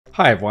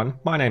Hi everyone,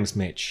 my name is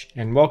Mitch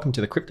and welcome to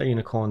the Crypto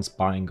Unicorns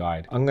Buying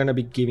Guide. I'm going to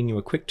be giving you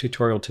a quick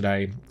tutorial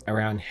today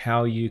around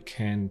how you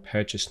can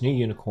purchase new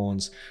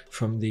unicorns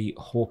from the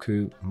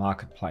Hawku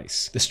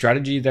marketplace. The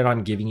strategy that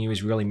I'm giving you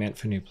is really meant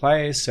for new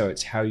players, so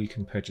it's how you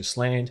can purchase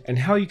land and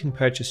how you can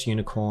purchase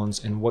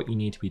unicorns and what you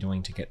need to be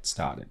doing to get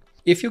started.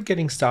 If you're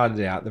getting started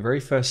out, the very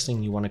first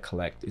thing you want to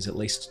collect is at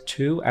least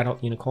 2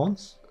 adult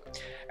unicorns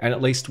and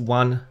at least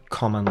 1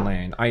 common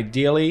land,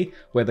 ideally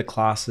where the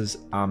classes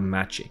are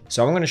matching.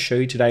 So I'm going to show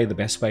you today the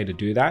best way to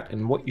do that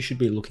and what you should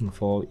be looking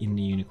for in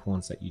the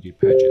unicorns that you do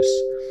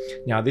purchase.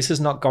 Now, this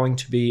is not going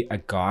to be a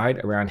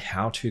guide around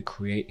how to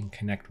create and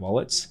connect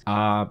wallets.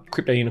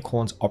 Crypto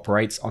Unicorns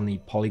operates on the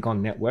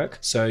Polygon network,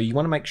 so you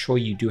want to make sure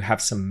you do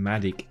have some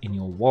Matic in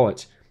your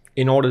wallet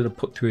in order to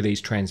put through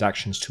these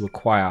transactions to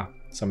acquire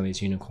some of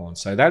these unicorns.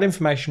 So that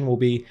information will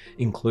be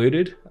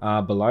included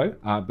below,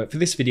 but for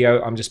this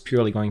video I'm just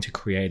purely going to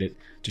create it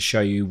to show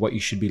you what you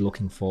should be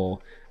looking for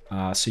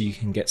so you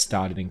can get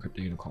started in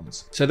crypto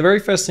unicorns. So the very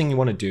first thing you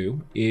want to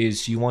do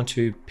is you want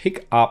to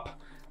pick up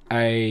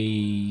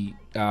two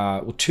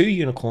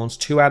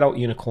adult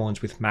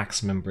unicorns with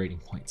maximum breeding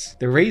points.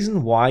 The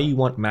reason why you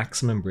want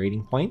maximum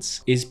breeding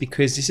points is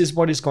because this is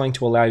what is going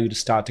to allow you to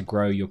start to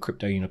grow your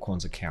crypto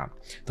unicorns account.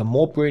 The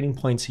more breeding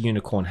points a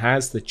unicorn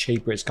has, the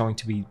cheaper it's going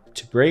to be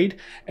to breed,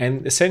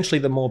 and essentially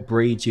the more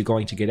breeds you're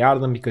going to get out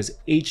of them, because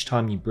each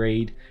time you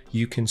breed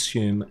you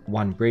consume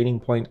 1 breeding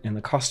point and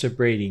the cost of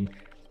breeding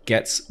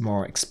gets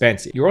more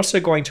expensive. You're also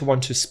going to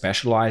want to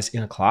specialize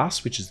in a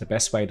class, which is the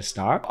best way to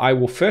start. I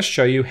will first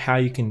show you how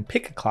you can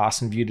pick a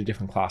class and view the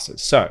different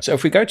classes. So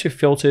if we go to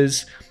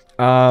filters,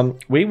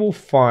 we will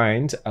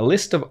find a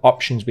list of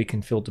options we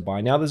can filter by.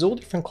 Now there's all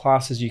different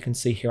classes you can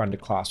see here under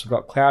class. We've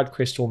got Cloud,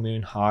 Crystal,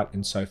 Moon, Heart,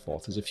 and so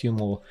forth. There's a few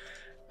more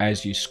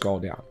as you scroll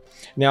down.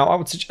 Now I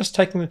would suggest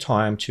taking the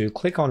time to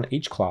click on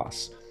each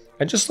class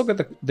and just look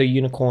at the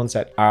unicorns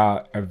that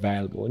are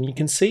available. And you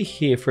can see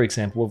here, for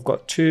example, we've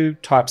got 2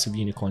 types of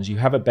unicorns. You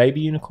have a baby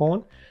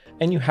unicorn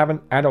and you have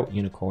an adult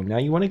unicorn. Now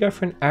you want to go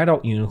for an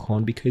adult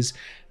unicorn because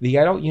the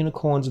adult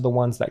unicorns are the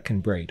ones that can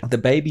breed. The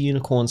baby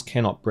unicorns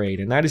cannot breed,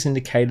 and that is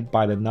indicated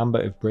by the number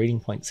of breeding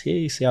points here.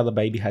 You see how the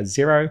baby has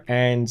 0,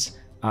 and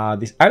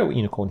this adult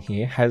unicorn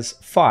here has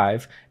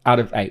 5 out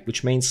of 8,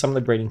 which means some of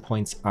the breeding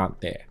points aren't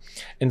there.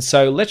 And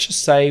so let's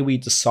just say we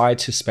decide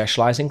to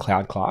specialize in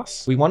Cloud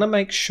class. We want to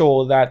make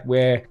sure that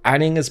we're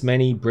adding as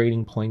many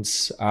breeding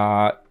points,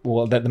 that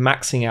the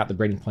maxing out the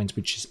breeding points,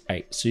 which is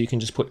 8. So you can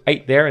just put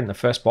 8 there in the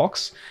first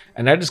box,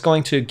 and that is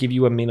going to give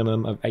you a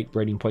minimum of 8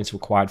 breeding points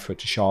required for it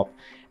to show up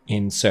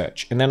in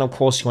search. And then of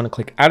course you want to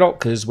click adult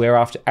because we're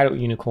after adult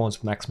unicorns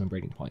with maximum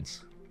breeding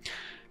points.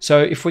 So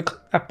if we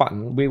click that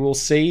button, we will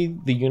see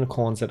the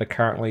unicorns that are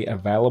currently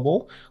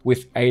available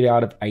with 8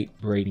 out of 8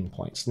 breeding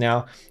points.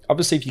 Now,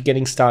 obviously, if you're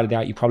getting started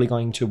out, you're probably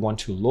going to want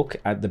to look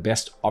at the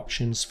best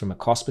options from a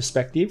cost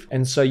perspective.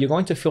 And so you're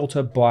going to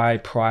filter by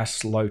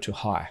price low to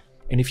high.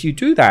 And if you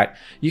do that,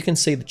 you can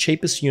see the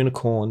cheapest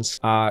unicorns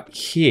are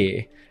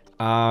here,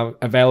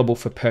 available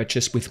for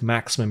purchase with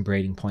maximum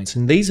breeding points.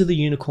 And these are the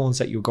unicorns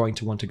that you're going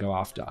to want to go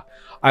after.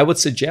 I would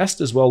suggest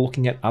as well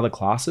looking at other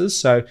classes.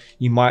 So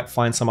you might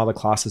find some other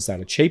classes that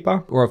are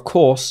cheaper, or of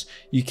course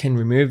you can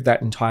remove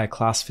that entire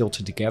class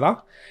filter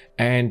together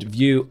and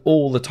view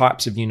all the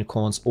types of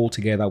unicorns all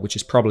together, which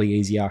is probably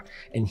easier.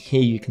 And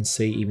here you can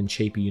see even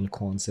cheaper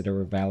unicorns that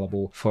are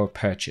available for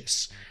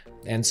purchase.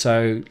 And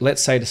so let's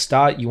say to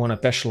start, you want to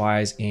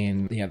specialize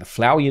in the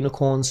flower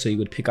unicorns. So you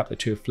would pick up the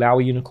 2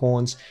 flower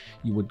unicorns.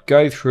 You would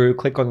go through,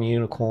 click on the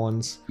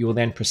unicorns. You will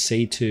then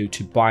proceed to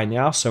buy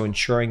now. So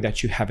ensuring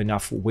that you have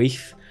enough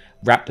WETH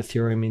wrapped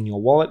Ethereum in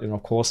your wallet, and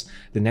of course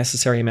the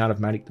necessary amount of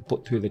Matic to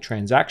put through the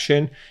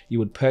transaction. You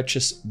would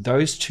purchase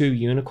those 2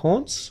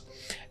 unicorns.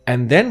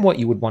 And then what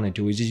you would want to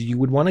do is you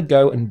would want to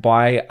go and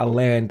buy a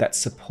land that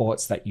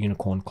supports that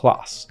unicorn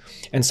class.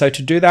 And so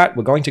to do that,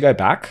 we're going to go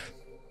back.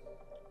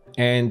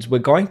 And we're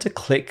going to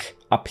click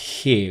up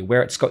here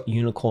where it's got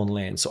unicorn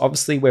lands. So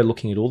obviously we're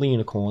looking at all the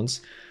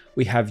unicorns.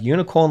 We have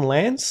unicorn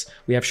lands,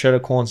 we have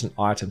shadowcorns and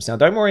items. Now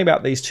don't worry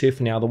about these 2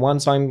 for now. The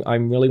ones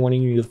I'm really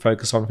wanting you to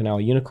focus on for now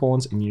are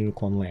unicorns and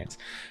unicorn lands.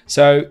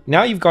 So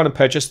now you've gone to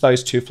purchase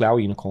those 2 flower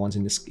unicorns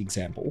in this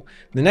example.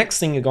 The next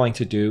thing you're going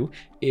to do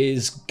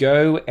is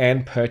go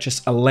and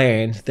purchase a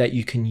land that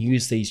you can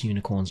use these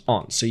unicorns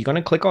on. So you're going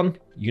to click on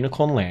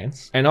unicorn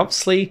lands, and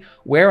obviously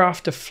we're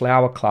after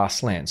flower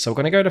class lands. So we're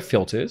going to go to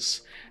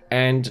filters,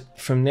 and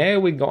from there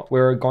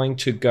we're going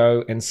to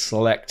go and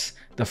select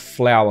the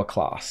flower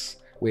class,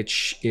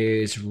 which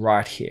is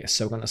right here.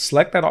 So we're going to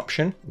select that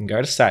option and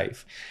go to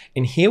save.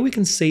 And here we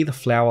can see the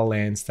flower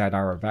lands that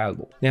are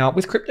available. Now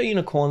with crypto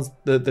unicorns,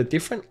 the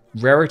different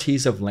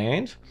rarities of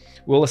land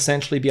will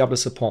essentially be able to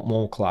support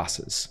more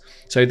classes.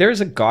 So there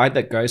is a guide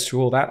that goes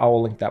through all that. I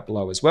will link that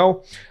below as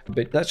well.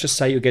 But let's just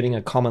say you're getting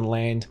a common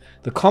land.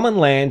 The common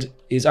land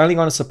is only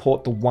going to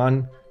support the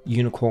 1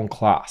 unicorn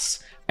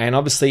class. And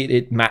obviously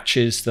it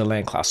matches the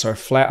land class. So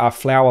our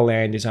flower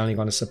land is only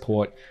going to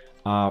support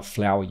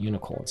flower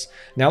unicorns.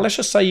 Now let's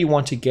just say you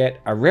want to get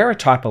a rarer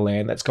type of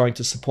land that's going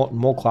to support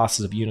more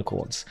classes of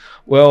unicorns.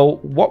 Well,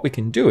 what we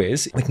can do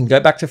is we can go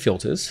back to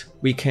filters.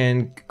 We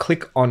can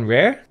click on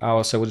rare.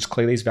 So we'll just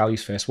clear these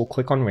values first. We'll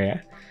click on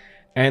rare,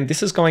 and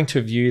this is going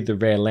to view the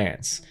rare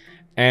lands.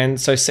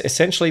 And so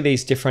essentially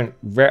these different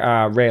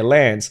rare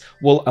lands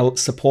will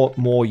support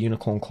more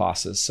unicorn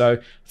classes. So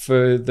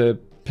for the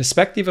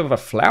perspective of a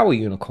flower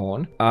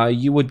unicorn,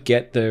 you would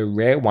get the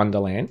rare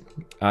wonderland.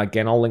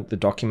 Again, I'll link the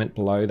document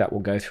below that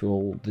will go through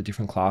all the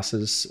different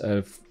classes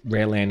of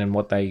rare land and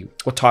what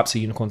types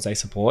of unicorns they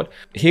support.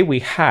 Here we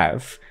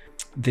have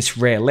this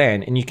rare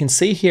land, and you can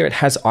see here it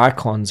has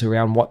icons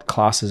around what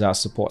classes are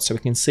support. So we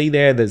can see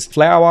there's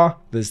flower,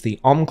 there's the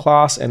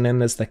class, and then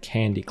there's the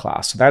candy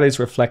class. So that is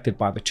reflected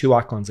by the 2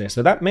 icons there.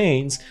 So that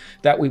means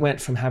that we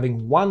went from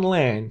having one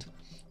land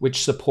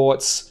which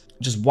supports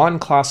just one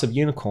class of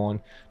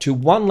unicorn to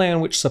one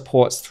land which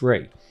supports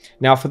 3.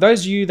 Now, for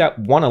those of you that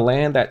want a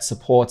land that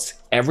supports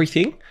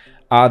everything,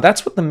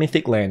 that's what the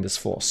mythic land is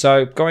for.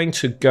 So going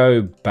to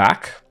go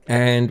back,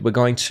 and we're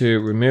going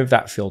to remove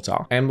that filter,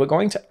 and we're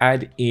going to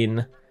add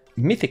in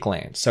mythic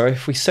land. So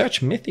if we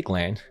search mythic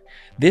land,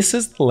 this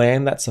is the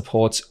land that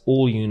supports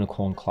all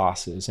unicorn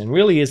classes and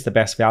really is the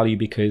best value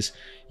because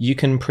you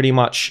can pretty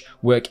much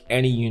work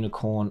any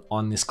unicorn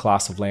on this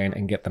class of land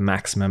and get the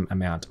maximum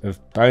amount of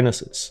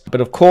bonuses. But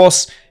of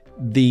course,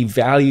 the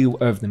value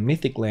of the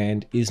mythic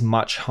land is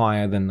much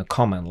higher than the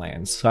common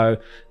land. So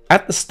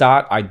at the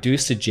start, I do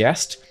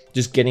suggest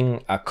just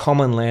getting a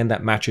common land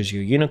that matches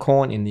your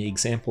unicorn. In the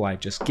example I've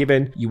just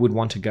given, you would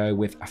want to go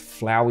with a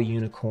flower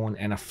unicorn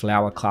and a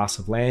flower class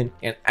of land.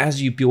 And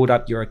as you build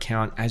up your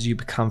account, as you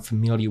become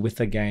familiar with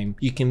the game,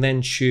 you can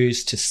then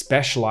choose to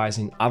specialize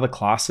in other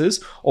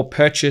classes or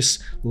purchase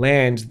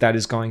land that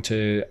is going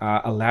to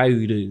allow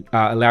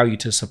you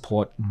to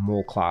support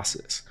more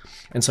classes.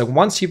 And so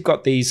once you've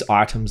got these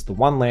items, the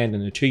 1 land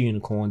and the 2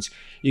 unicorns,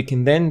 you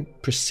can then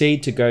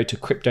proceed to go to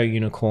crypto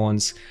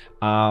unicorns,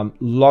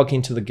 log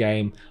into the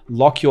game,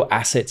 lock your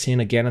assets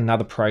in. Again,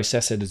 another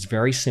process that is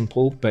very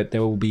simple, but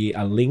there will be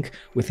a link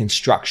with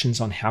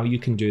instructions on how you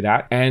can do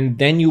that. And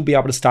then you'll be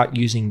able to start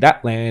using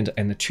that land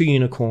and the 2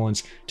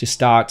 unicorns to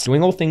start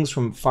doing all things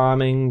from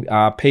farming,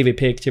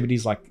 PvP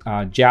activities like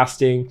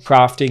jousting,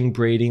 crafting,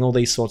 breeding, all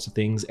these sorts of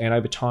things. And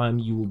over time,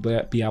 you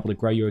will be able to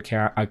grow your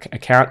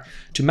account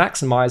to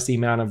maximize the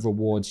amount of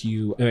rewards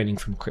you are earning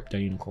from crypto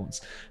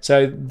unicorns.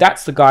 So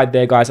that's the guide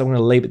there, guys. I'm going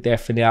to leave it there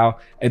for now.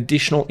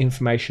 Additional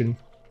information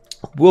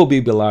will be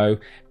below,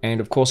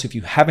 and of course, if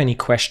you have any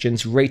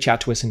questions, reach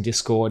out to us in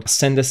Discord,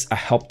 send us a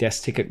help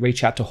desk ticket,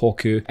 reach out to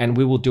Hawku, and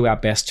we will do our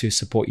best to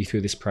support you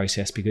through this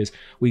process because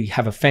we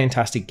have a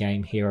fantastic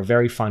game here, a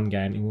very fun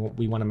game, and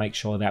we want to make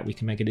sure that we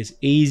can make it as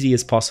easy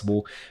as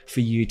possible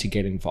for you to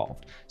get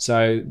involved.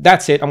 So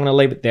that's it. I'm going to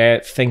leave it there.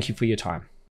 Thank you for your time.